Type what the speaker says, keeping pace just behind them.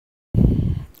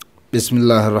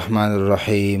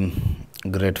बिस्मिल्लाहिर्रहमानिर्रहीम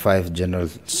ग्रेड 5 general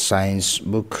science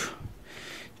book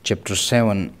chapter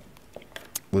 7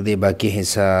 ودې باقی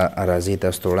حصہ راځي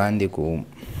تاسو ته وړاندې کوم.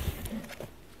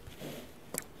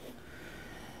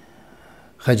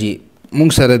 خجی موږ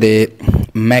سره د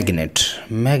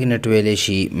میګنیټ ویلی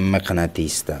شي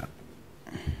مقناطیس ته.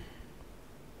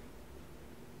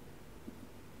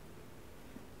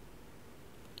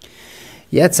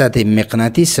 یاد ساتئ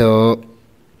مقناطیس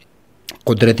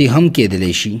قدرتی هم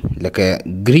کېدلی شي لکه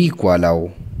ګریک والاو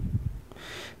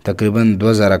تقریبا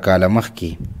 2000 کاله مخکې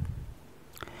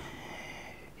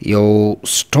یو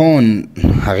سټون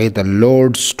هغې ته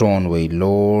لورډ سټون وایي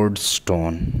لورډ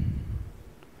سټون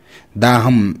دا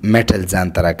هم میټل ځان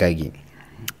ته راکاږي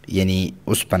یعنی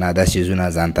اوسپنه دا څیزونه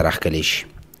ځان ته راښکلی شي.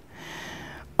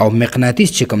 او مقناطیس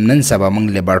چې کوم نن سبا موږ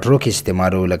لیبارټرو کې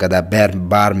استعمالو لکه دا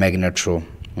بار میګنیټ شو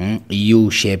یو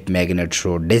شیپ میګنیټ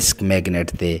شو ډیسک میګنیټ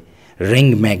دی رنګ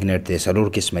میګنیټ دی څلور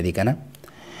قسمه دي که نه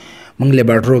موږ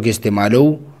لیبارټرو کې استعمالو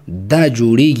دا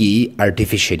جوړیږي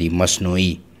ارټیفیشلی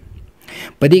مصنوعي.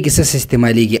 په دې کې څه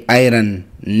استعمالیږي آیرن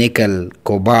نیکل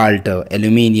کوبالټ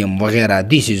الومینیم وغیره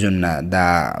دې څیزونه دا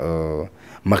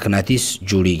مقناطیس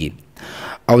جوړیږي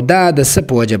او دا د څه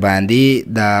په وجه باندې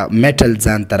دا میټل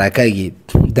ځان ته راکاږي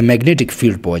د میګنیټک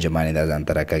فیلډ په وجه باندې دا ځان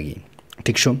ته راکاږي.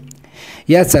 ټیک شو.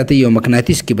 یاد ساتئ یو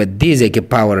مقناطیس کې به دې ځای کې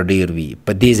پاور ډیر وي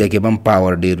په دې ځای کې به هم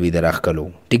پاور ډیر وي د راښکلو.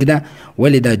 ټیک ده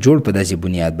ولې دا جوړ په داسې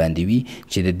بنیاد باندې وي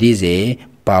چې د دې ځای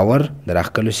پاور د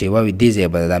راښکلو سیوا وي دې ځای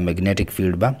به دا میګنیټک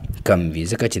فیلډ به کم وي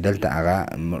ځکه چې دلته هغه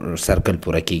سرکل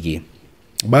پوره کیږي.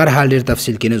 بهرحال ډېر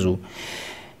تفصیل کې نه ځو.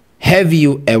 Have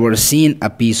you ever seen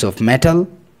a piece of metal?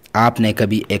 आपने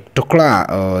कभी एक टुकड़ा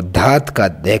धात का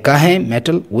देखा है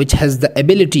metal which has the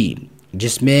ability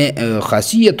जिसमें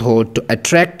ख़ासियत हो to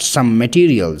attract some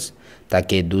materials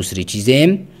ताकि दूसरी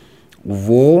चीज़ें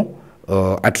वो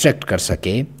अट्रैक्ट कर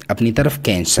सके अपनी तरफ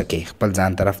खींच सके खपल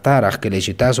ځان طرف ته راښکلی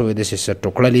شي. تاسو داسې څه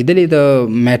ټوکړه لیدلې د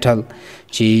میټل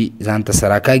چې ځان ته سره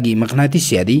راکاږي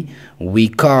مقناطیس یادي we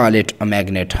call it a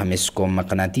magnet हम इसको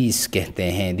मकनातीस कहते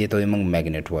हैं دې ته موږ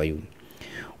میګنیټ وایو.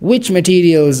 which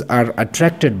materials are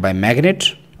attracted by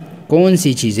magnet कौन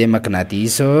सी चीज़ें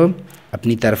मकनातीस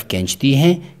अपनी तरफ खींचती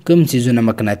हैं कम चीज़ों ने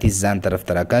मकनातीस ज़ान तरफ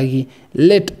तराकागी.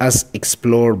 Let us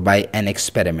explore bye an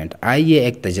experiment आइए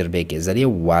एक तजर्बे के ज़रिए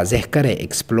वाज़ह करे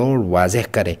एक्सप्लोर वाज़ह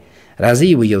करे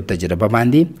राज़ी वो यो तजर्बा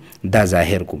बांधी दा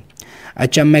ज़ाहिर को.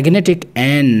 अच्छा magnetic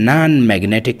and non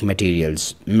magnetic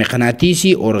materials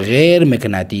मकनातीसी और गैर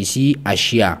मकनातीसी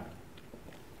अशिया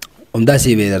उमदा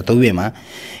सी वेदर तो वे माँ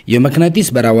यो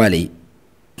मकनातीस बरावाली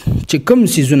चिकम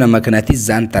चीज़ों मकनातीस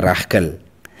ज़ान तराखकल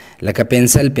लका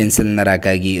पेंसिल न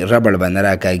राकागी रबड़ बन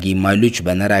राकागी मालूच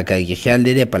बन राकागी ख्याल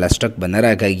दे दे प्लास्टिक बन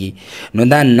राकागी नो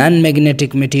दा नॉन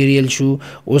मैग्नेटिक मटेरियल शू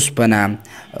उस पना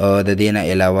द देना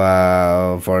अलावा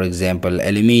फॉर एग्जांपल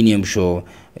एल्यूमिनियम शो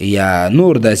या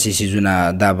नور داسې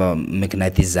چیزونه دا به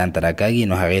مقناطیس ځان ته راکاږي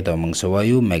نو هغې ته موږ څه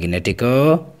وایو میګنیټیک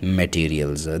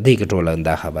میټیریلز. دې کې ټوله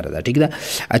دا خبره ده. ټیک ده.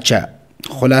 اچھا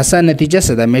خلاصہ نتیجہ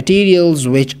سے the materials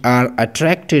which are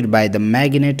attracted by the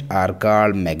magnet are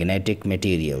called magnetic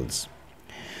materials.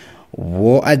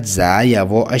 वो अज्जा या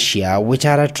वो अशिया which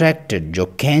are attracted जो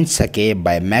खींच सके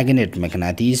by magnet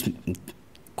मकनातीस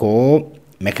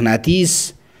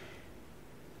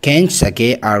खींच सके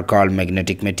are called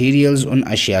magnetic materials. उन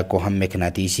अशिया को हम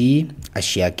मकनातीसी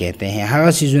अशिया कहते हैं.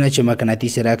 हाँ चीज़ों च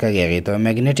मकनातीस राकागी तो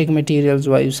magnetic materials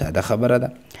वायु सादा खबर है.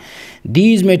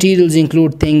 These materials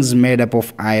include things made up of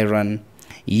iron.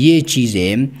 ये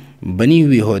चीज़ें बनी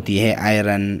हुई होती है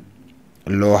आयरन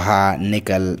लोहा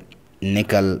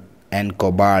निकल एंड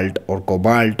कोबाल्ट और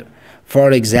cobalt.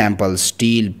 For example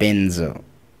steel pens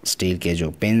steel के जो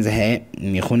पेन्स है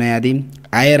मिखुना यादी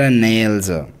आयरन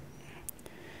नेल्स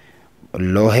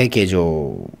लोहे के जो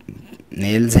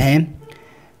नेल्स हैं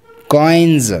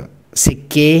कॉइन्स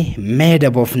सिक्के मेड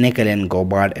अप ऑफ निकल एंड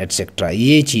कोबाल्ट एटसेट्रा.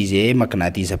 ये चीज़ें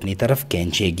मकनातीस अपनी तरफ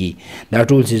खींचेगी दा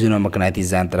टोल चीज़ों मकनातीस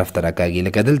ज़ान तरफ तराकागी.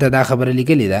 लका दलता दा खबर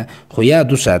लिखली दा खो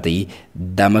याद साथी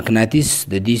दा मकनातीस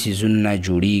द दी चीज़ों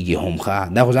जोड़ीगी हम खा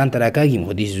दा खो ज़ान तराकागी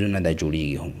खो दी चीज़ों दा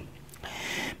जोड़ीगी हम.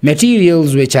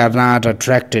 Materials which are not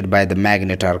attracted by the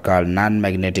magnet are called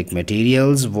non-magnetic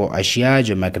materials. वो अशिया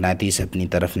जो मकनातीस अपनी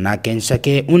तरफ ना खींच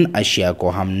सके उन अशिया को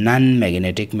हम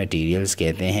non-magnetic materials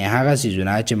कहते हैं. हाँ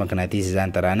चीज़ों च मकनातीस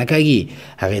ज़ान तरा न कागी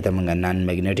हगे तमंगा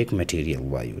non-magnetic material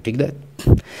वायु. ठीक है.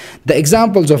 The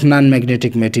examples of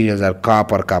non-magnetic materials are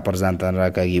copper ज़ान तरा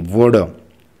कागी wood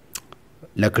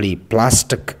लकड़ी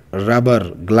प्लास्टिक रबर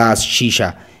ग्लास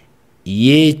शीशा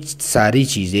ये सारी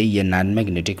चीज़ें ये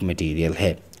non-magnetic material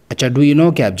है. अच्छा डू यू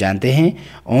नो कि आप जानते हैं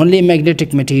only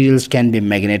magnetic materials can be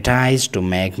magnetised to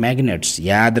make magnets.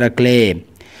 याद रख ले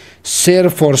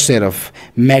सिर्फ और सिर्फ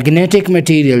मैग्नेटिक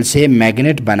मटेरियल से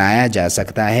मैग्नेट बनाया जा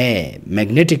सकता है।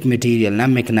 मैग्नेटिक मटेरियल ना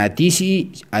मकनातीसी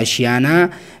अशिया ना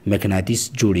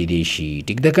मकनातीस जोड़ी देशी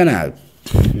ठीक दा कना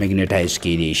मैग्नेटाइज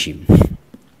की देशी।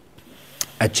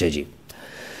 अच्छा जी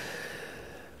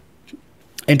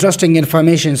इंटरेस्टिंग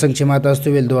इन्फॉर्मेशन संग چې ما تاسو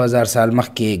ته ویل 2000 سال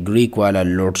مخکې ګریک والا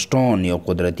لورډ سټون یو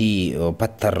قدرتي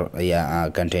پتھر یا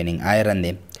کنټینینګ آیرن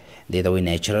دی دې ته وایي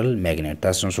نیچرل میګنیټ.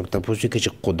 تاسو نو څوک تپوس وکړي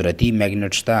چې قدرتي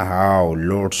میګنیټ شته هاو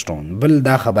لورډ سټون. بل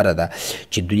دا خبره ده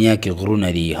چې دنیا کې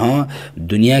غرونه دي ها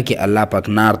دنیا کې الله پاک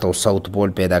نارت او ساوث پول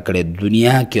پیدا کړي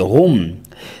دنیا کې هم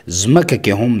زمکه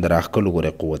کې هم د راښکلو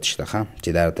ګورې قوت شته ښه چې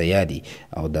دا ورته یادي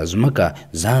او دا زمکه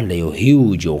ځان له یو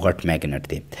هیوج او غټ میګنیټ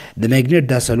دی. د میګنیټ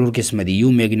دا څلور قسمه دي. یو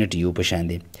میګنیټ یو په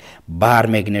شان دی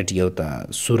بار میګنیټ یو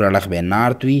ته سور اړخ به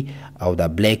نارت وي او دا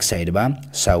بلیک سایډ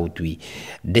به ساوث وي.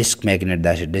 ډیسک میګنیټ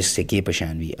داسې ډیسک کې په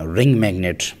شان وي او رنګ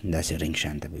میګنیټ داسې رنګ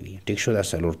شان ته به وي. ټیک شو دا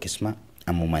څلور قسمه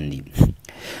عموما دي.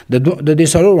 د دې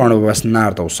څلور باندې بس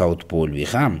نارت او ساوث پول وي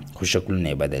ښه خو شکلونه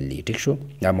یې بدل دي. ټیک شو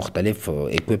دا مختلف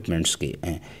اکوپمنټس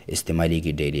کې استعمالي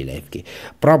کی ډیلی لائف کې.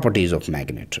 پراپرټیز آف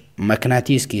میګنیټ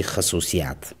مقناطیس کی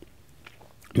خصوصیات.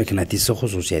 مقناطیس سے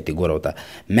خصوصیاتی گورا ہوتا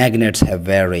میگنیٹس ہیو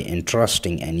ویری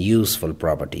انٹرسٹنگ اینڈ یوزفل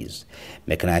پراپرٹیز.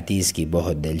 مقناطیس کی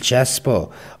بہت دلچسپ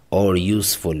اور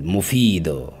یوزفل مفید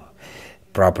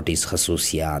پراپرٹیز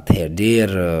خصوصیات ہے ډیر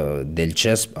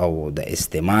دلچسپ او د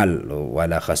استعمال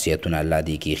والا خاصیتونه اللہ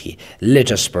دی کی خی.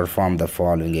 لیٹ اس پرفارم دا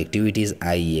فالوئنگ ایکٹیویٹیز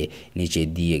آئیے نیچے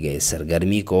دیے گئے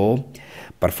سرگرمی کو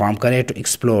پرفارم کرے ٹو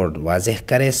ایکسپلور واضح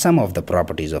کرے سم آف دا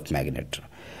پراپرٹیز آف میگنیٹ.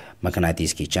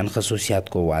 مقناطیس کی چند خصوصیات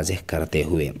کو واضح کرتے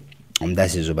ہوئے عمدہ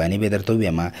سے زبانی به درته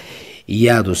ویما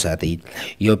یاد وساتئ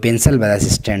یو پنسل به داسې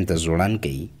سټینډ ته ځوړند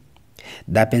کوي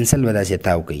دا پنسل به داسې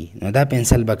تاو کوي نو دا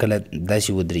پنسل به کله داسې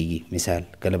ودرېږي مثال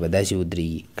کله به داسې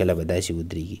ودرېږي کله به داسې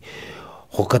ودرېږي.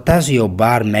 خو که تاسو یو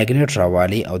بار میګنیټ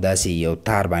راوالئ او داسې یو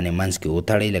تار باندې منځ کې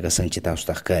وتړئ لکه څنګه چې تاسو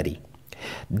ته ښکاري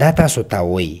دا تاسو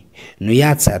تاوئ نو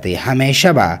یاد ساتئ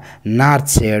همیشه به نارت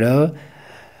سیډ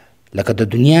لکه د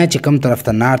دنیا چې کوم طرف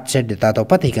ته نارت سیډ دی تا ته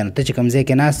پته یي که نه ته چې کوم ځای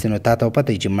کې ناست نو تا ته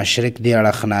پته یي چې مشرق دې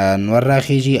اړخ نه نور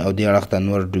راخیږي او دې اړخ ته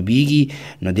نور ډوبیږي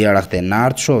نو دې اړخ ته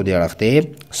نارت شو او دې اړخ ته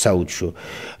ساوث شو.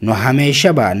 نو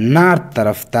همیشه به نارت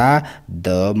طرف ته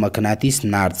د مقناطیس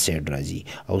نارت سیډ راځي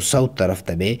او ساوث طرف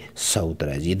ته به ساوث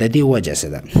راځي. د دې وجه څه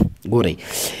ده ګورئ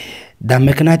دا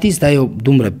مقناطیس دا یو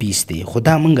دومره پیس دی خو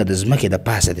دا موږ د ځمکې د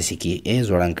پاسه داسې کې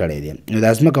ځوړند کړی دی. نو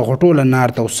دا ځمکه خو ټوله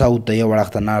نارت او ساوث ته یو اړخ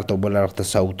ته نارت او بل اړخ ته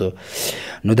ساوث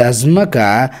نو دا ځمکه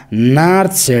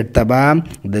نارت سایډ ته به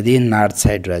د دې نارت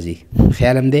سایډ راځي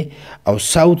خیال هم دی او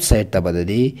ساوث سایډ ته به د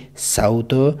دې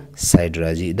ساوث سایډ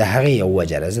راځي. د هغې یو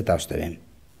وجه ده زه تاسو ته وایم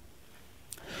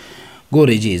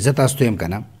ګورئ جی زه تاسو ته وایم که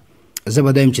نه زه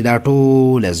به دویم چې دا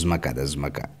ټوله ځمکه ده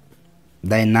ځمکه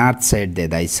دا نارت سایډ دی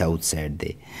دا ساوث سایډ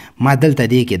دی ما دلته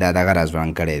دی کې دا دغه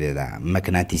راځوړند کړی دی دا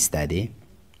مقناطیس دا دی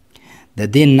د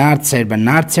دې نارت سایډ به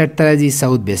نارت سایډ ته راځي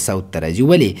ساوث به ساوث ته راځي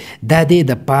ولې دا دی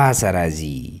د پاسه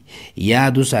راځي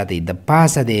یاد وساتئ د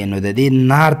پاسه دی نو د دې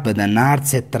نارت به د نارت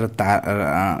سایډ تر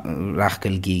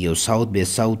راښکل کېږي او ساوث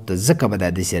به ساوث ته ځکه به دا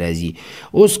داسې راځي.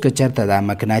 اوس که چېرته دا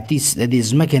مقناطیس د دې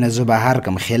ځمکې نه زه بهر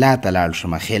کړم خلا ته لاړ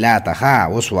شم خلا ته ښه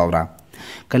اوس واوره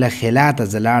کله خلا ته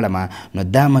زه لاړم نو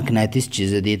دا مقناطیس چې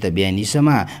زه دې ته بیا نیسم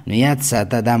نو یاد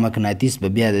ساته دا مقناطیس به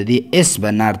بیا د دې اس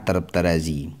به نارت طرف ته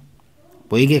راځي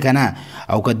پوهېږې که نه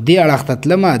او که دې اړخ ته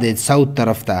تلمه د ساوث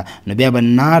طرف ته نو بیا به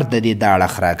نارت د دې دا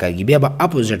اړخ راکاږي بیا به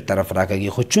اپوزټ طرف راکاږي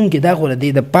خو چونکې دا خو د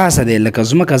دې د پاسه دی لکه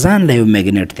ځمکه ځان له یو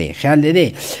میګنیټ دی خیال دی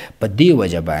په دې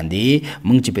وجه باندې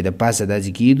موږ چې په د پاسه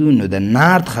داسې کېدو نو د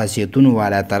نارت خاصیتونو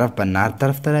والا طرف په نارت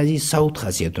طرف ته راځي ساوث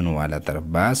خاصیتونو والا طرف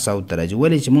به ساوث ته راځي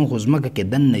ولې چې موږ خو ځمکه کې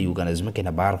دننه یو که نه ځمکې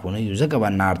نه بهر خو نه یو ځکه به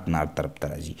نارت طرف ته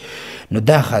راځي. نو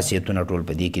دا خاصیتونه ټول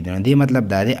په دې کې دي. نو دې مطلب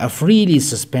دا دی a freely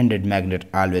suspended magnet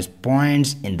always points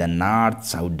in the north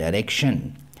south direction.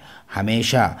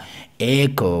 हमेशा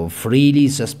एक फ्रीली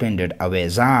सस्पेंडेड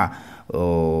अवेजा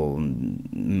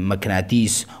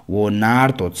मकनातीस वो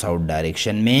नॉर्थ और साउथ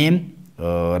डायरेक्शन में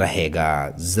रहेगा.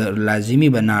 लाजिमी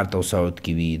ब नॉर्थ और साउथ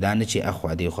की भी दाने चे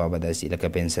अखवा दे ख्वा बदासी लका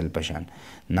पेंसिल पशान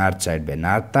नॉर्थ साइड बे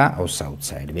नॉर्थ था और साउथ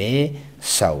साइड बे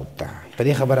साउथ था. पर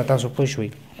ये खबर आता सो पुश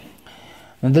हुई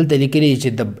दलते लिखी च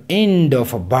the end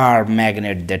of a bar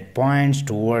magnet that points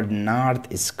toward north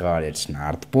is called its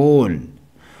north pole.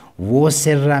 वो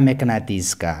सिर्रा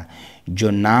मकनातीस का जो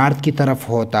नॉर्थ की तरफ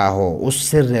होता हो उस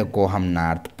सिर्रे को हम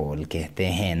नॉर्थ पोल कहते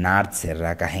हैं, नॉर्थ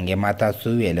सिर्रा कहेंगे। माता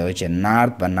सुवेलो चे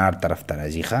नॉर्थ बा नॉर्थ तरफ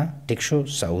तरजी खा टिक शो,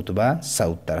 साउथ बा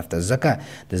साउथ तरफ त जका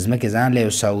د زمکه ځان له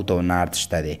साउथ او نارت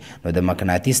شته دی، نو د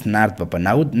مقناطیس نارت په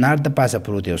نارت د پاسه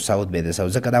پروت دی او साउथ به د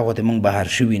साउथ، ځکه دا غوته مونږ بهر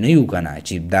شوي نه یو کنه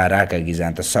چې دا راکاږي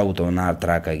ځان ته साउथ او نارت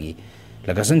راکاږي،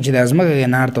 لکه څنګه چې د ازمکه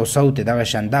نارت او साउथ دغه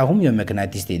شان دا هم یو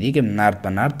مقناطیس دی چې نارت په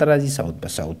نارت ترازی साउथ په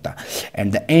साउथ تا،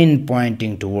 and the end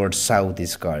pointing towards south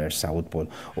is called south pole।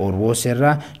 और वो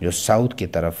सिर्रा जो साउथ की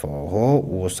तरफ हो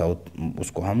वो साउथ,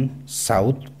 उसको हम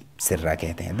साउथ सिर्रा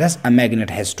कहते हैं। thus a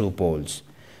magnet has two poles।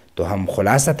 तो हम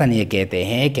खुलासतन ये कहते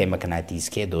हैं कि मकनातीस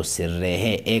के दो सिर्रे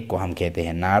हैं, एक को हम कहते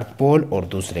हैं नॉर्थ पोल और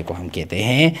दूसरे को हम कहते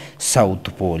हैं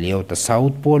साउथ पोल। ये होता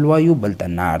साउथ पोल वायु बलता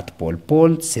नॉर्थ पोल,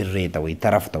 पोल सिर्रे तवई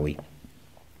तरफ तवई।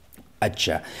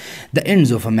 अच्छा, the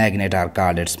ends of a magnet are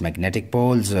called its magnetic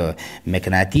poles.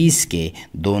 मकनातीस के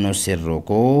दोनों सिर्रों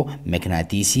को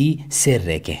मकनातीसी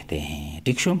सिर्रे कहते हैं।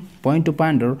 ठीक show, point two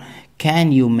ponder,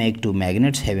 can you make two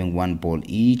magnets having one pole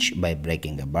each by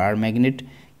breaking a bar magnet.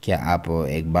 क्या आप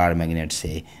एक बार मैग्नेट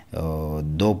से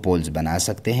दो पोल्स बना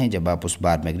सकते हैं जब आप उस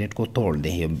बार मैग्नेट को तोड़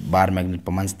दें। ये बार मैग्नेट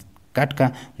पर मंस कट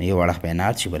का ये वड़ख पे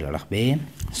नॉर्थ बल वड़ख पे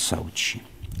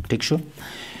साउथ। ठीक शो,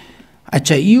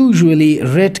 अच्छा, usually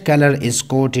red colour is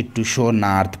coated to show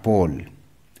north pole.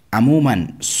 अमूमन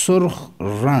सुर्ख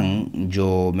रंग जो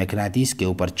मकनातीस के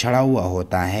ऊपर चढ़ा हुआ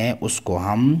होता है उसको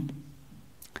हम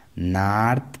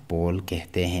नॉर्थ पोल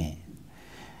कहते हैं।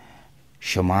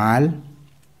 शुमाल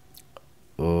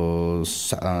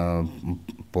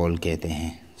पोल कहते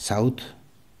हैं, साउथ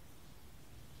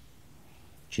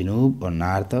जनूब और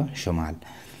नॉर्थ शुमाल।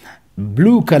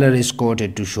 Blue colour is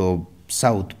coated to show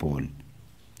south pole.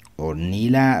 और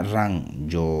नीला रंग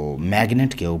जो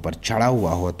मैग्नेट के ऊपर चढ़ा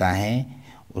हुआ होता है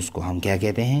उसको हम क्या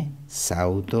कहते हैं,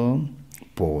 साउथ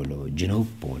पोल, जनूब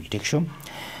पोल। ठीक शो,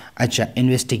 अच्छा,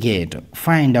 investigate,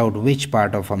 find out which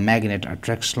part of a magnet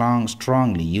attracts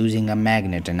strongly using a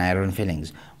magnet and iron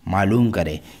filings. मालूम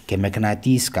करें कि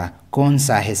मकनातीस का कौन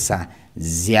सा हिस्सा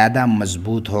ज़्यादा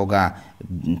मजबूत होगा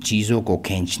चीज़ों को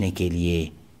खींचने के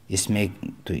लिए। इसमें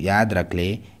तो याद रख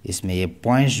ले, इसमें ये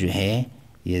पॉइंट्स जो है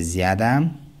ये ज़्यादा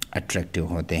अट्रैक्टिव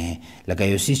होते हैं। लगा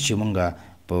यो चीज़ چې مونږ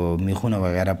په میخونه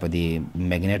وغیرہ په دې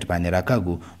میګنیټ باندې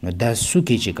راکاږو نو دا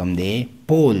څوکې چې کوم دی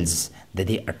پولز د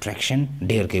دې اټریکشن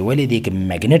ډیر کوي، ولې دی کې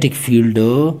میګنیټک فیلډ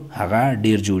هغه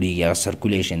ډیر جوړیږي، هغه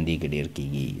سرکولیشن دی کې ډیر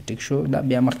کیږي. ټیک شو، دا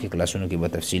بیا مخکې کلاسونو کې به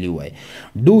تفصیلی وای.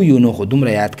 ډو یو نو خو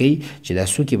دومره یاد کړئ چې دا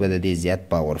څوکې به د دې زیات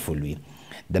پاورفل وي.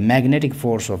 The magnetic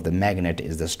force of the magnet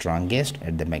is the strongest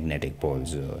at the magnetic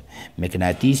poles.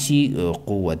 मकनातीसी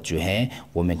क़ुव्वत जो है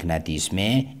वो मकनातीस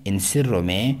में इन सिर्रों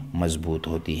में मजबूत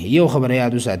होती है. ये खबर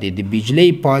याद उसाती है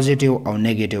बिजली पॉजिटिव और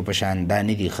नेगेटिव पशान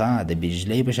दानी दी खा द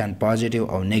बिजली पशान पॉजिटिव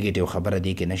और नेगेटिव खबर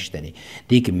दी के नश्तरे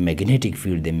दी कि मैग्नेटिक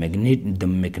फील्ड दे द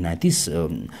मकनातीस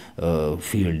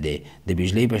फील्ड दे द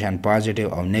बिजली पशान पॉजिटिव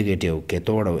और नेगेटिव के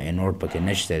तोड़ो एनोड पर के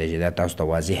नश्तरे जदा तास्तो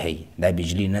वाज़ेह है दा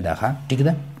बिजली न दाखा. ठीक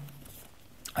दा.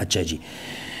 अच्छा जी,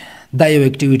 دا یو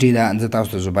اکټیویټی ده. زه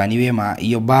تاسو ته زبانی ویم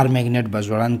یو بار میګنیټ به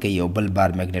ځوړند کوي یو بل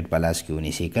بار میګنیټ په لاس کې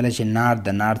ونیسي. کله چې نارت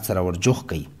د نارت سره ورجوخ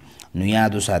کوي نو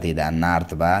یاد وساتئ دا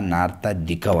نارت به نارت ته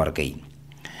دیکه ورکوي،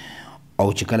 او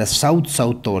چې کله ساوت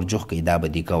ساوت ته ورجوخ کوي دا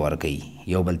به دیکه ورکوي،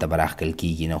 یو بل ته به راښکل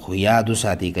کېږي. نو خو یاد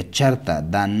وساتئ که چېرته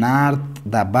دا نارت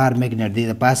دا بار میګنیټ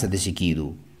دی د پاسه داسې کېدو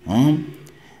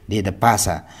دی د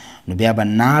پاسه نو بیا به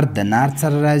نارت د نارت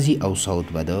سره راځي او ساوت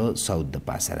به د ساوت د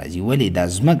پاسه راځي. ولې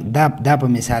دا په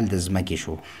مثال د ځمکې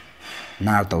شو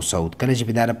نارت او ساوت. کله چې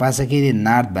په دا د پاسه کېږي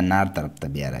نارت به نارت طرف ته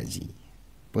بیا راځي.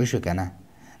 پوه شو که نه؟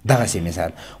 دغسې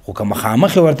مثال. خو که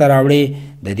مخامخ ورته راوړې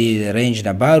د دې رینج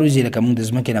نه بار وځي لکه موږ د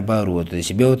ځمکې نه بار ووتو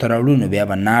چې بیا ورته راوړو نو بیا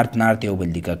به نارت یو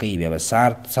بل دیکه کوي، بیا به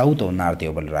ساوت او نارت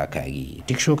یو بل راکاږي.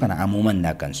 ټیک شو که نه؟ عموما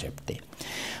دا کنسپټ دی.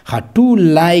 two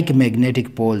like magnetic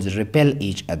poles repel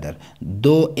each other.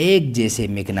 दो एक जैसे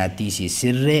मकनातीसी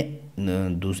सिर्रे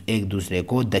एक दूसरे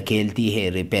को धकेलती है.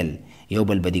 रिपेल यो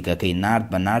बल बदी का कई नार्थ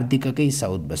ब नार्थ दी का कई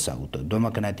साउथ ब साउथ. दो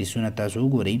मकनातीसों तासो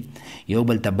गोरी यो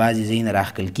बल तबाजी ज़ीन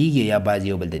राखल की या बाजी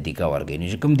यो बल द दिका वर गई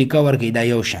न कम दिका वर गई दा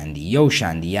यो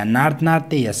शांदी या नार्थ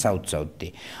ते या साउथ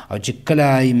ते. और चिकला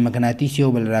मकनातीसी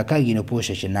यो बल राका गिनो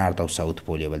पोशे नार्थ और साउथ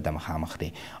पोल यो बल तम खामख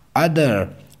थे. अदर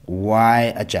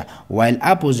अच्छा while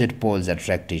opposite poles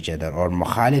attract each other और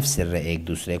मुखालिफ सिर्रे एक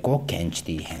दूसरे को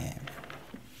खींचती हैं.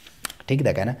 ठीक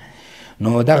दा ना?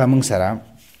 नो दा गमंग सरा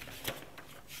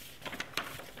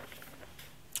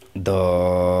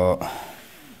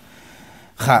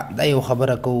दा यो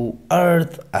खबर को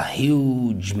अर्थ a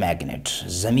huge magnet.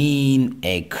 ज़मीन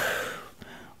एक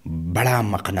बड़ा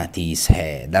मकनातीस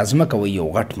है دا ځمکه وایي یو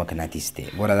غټ مقناطیس دی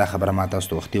ګوره دا خبره ما تاسو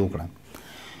ته وختي وکړه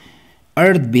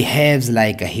Earth behaves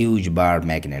like a huge bar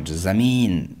magnet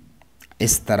زمین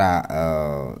اس طرح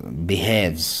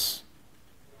behaves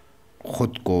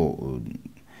خود کو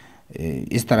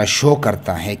اس طرح شو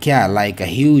کرتا ہے کیا like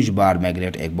a huge bar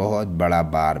magnet ایک بہت بڑا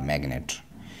بار میگنیٹ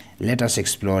Let us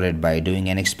explore it by doing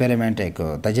an experiment ایک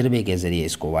تجربے کے ذریعے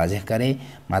اس کو واضح کرے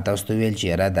ما تاسو ته ویل چې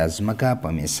یاره دا ځمکه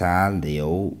په مثال د یو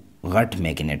غټ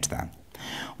میګنیټ ده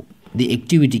د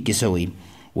اکټیویټي کې څه وایي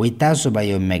وایي تاسو به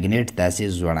یو میګنیټ داسې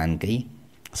ځوړان کوي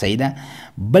صحیح ده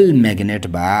بل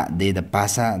میګنیټ به د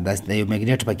پاسه د یو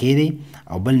میګنیټ پکې دی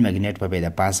او بل میګنیټ په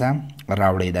د پاسه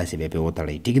راوړئ داسې به پې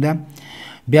وتړئ ټیک ده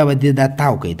بیا به دا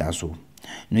تاو کوي تاسو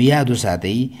نو یاد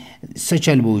وساتئ څه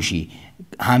چل به وشي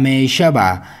همیشه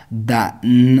به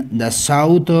د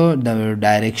ساوت د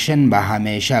ډایرکشن به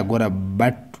همیشه ګوره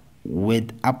بټ with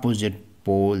opposite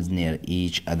poles near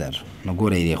each other نو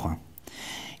ګورئ دی خوا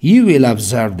You will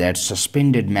observe that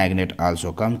suspended magnet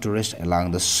also come to rest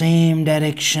along the same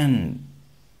direction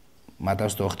ما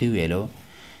تاسو ته وختي ویلو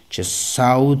چې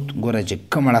ساوت ګوره چې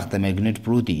کوم اړخ ته میګنیټ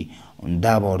پروت وي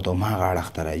دا به ورته هماغه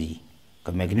اړخ ته راځي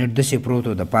که میګنیټ داسې پروت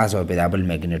و د پاسه به پرې دا بل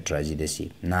میګنیټ راځي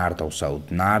داسې نارت او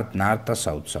ساوت نارت ته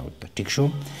ساوت ته ټیک شو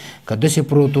که داسې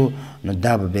پروت و نو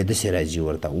دا به بیا داسې راځي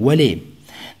ورته ولې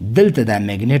دلته دا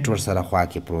میګنیټ ورسره خوا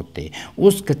کې پروت دی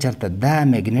اوس که چېرته دا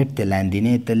میګنیټ ته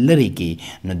لاندینۍ ته لرې کړي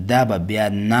نو دا به بیا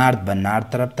نارت به نارت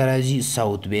طرف ته راځي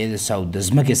ساوت به د ساوت د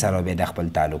ځمکې سره به د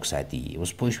خپل تعلق ساتي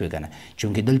اوس پوه شوې که نه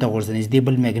چونکې دلته ورسره نږدې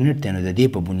بل میګنیټ دی نو د دې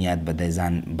په بنیاد به د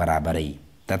ځان برابروي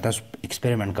دا تاسو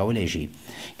ایکسپریمنټ کولی شي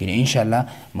کنه انشاءالله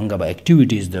موږ به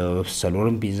اکټیویټیز د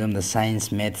څلورم پنځم د ساینس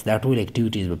میتھس دا ټول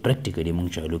اکټیویټیز به پریکټیکلي موږ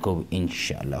چالو کوو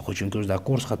انشاءالله خو چونکې اوس دا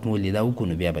کورس ختمول دي دا وکړو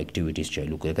نو بیا به اکټیویټیز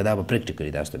چالو کوو که دا به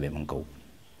پریکټیکلي تاسو ته به موږ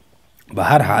کوو به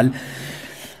هر حال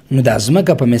نو دا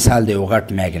ځمکه په مثال د یو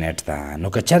غټ میګنیټ ده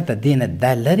نو که چېرته دې نه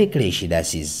دا لرې کړی شي دا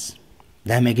څیز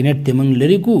دا میګنیټ دې موږ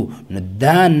لرې کړو نو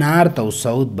دا نارت او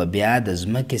ساوت به بیا د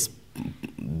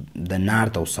ځمکې د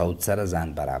نارت او ساوت سره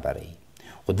ځان برابروي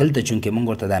خو دلته چونکې موږ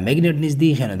ورته دا میګنیټ نږدې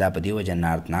ښه نو دا په دې وجه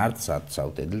نارت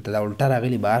ساوت دی دلته دا الټه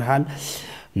راغلي به هر حال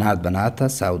نارت به نارت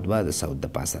ته ساوت به د ساوت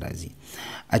د پاسه راځي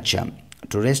اچھا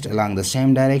to rest along the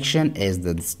same direction as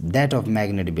that of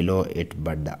magnet below it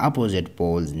but the opposite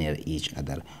poles near each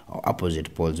other or opposite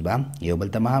poles ba یو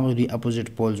بل ته مخامخ وي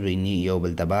opposite poles وي یو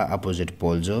بل ته به opposite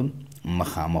poles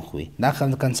مخامخ وي دا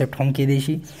کنسپټ هم کېدی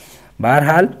شي به هر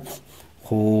حال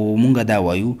خو مونږ دا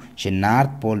وایو چې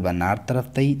نارت پول به نارت طرف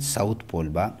ته وي ساوت پول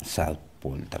به ساوت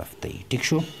پول طرف ته وي ټیک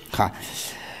شو ښه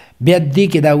بیا دې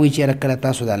کې دا وایي چې یاره کله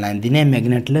تاسو دا لاندینی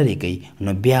میګنیټ لرې کوئ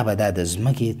نو بیا به دا د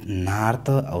ځمکې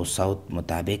نارت او ساوت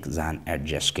مطابق ځان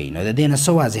ایډجسټ کوي نو د دې نه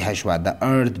څه واضحه شوه the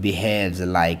earth behaves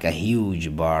like a huge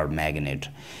bar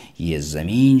magnet یہ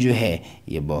زمین جو ہے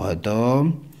یہ بہت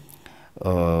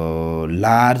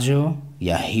لارج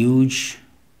یا ہیوج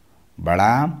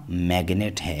بڑا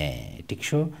میگنیٹ ہے ٹھیک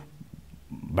شو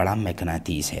بڑا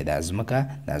مقناطیس ہے دا ځمکه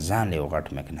دا ځان له یو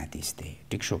غټ مقناطیس دی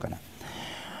ټیک شو که نه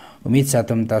امید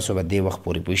ساتم تاسو به دې وخت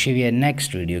پورې پوه شوي یې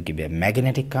نیکسټ ویډیو کې بیا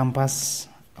میګنیټک کمپاس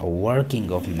او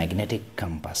ورکینګ اف میګنیټک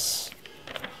کمپاس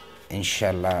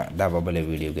انشاءالله دا به بله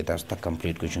ویډیو کې تاسو ته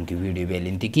کمپلیټ کړو چونکې ویډیو بیا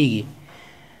لنتي کېږي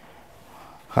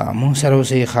ها مونږ سره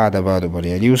اوسئ ښه د باد و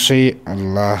بریالي اوسئ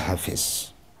الله حافظ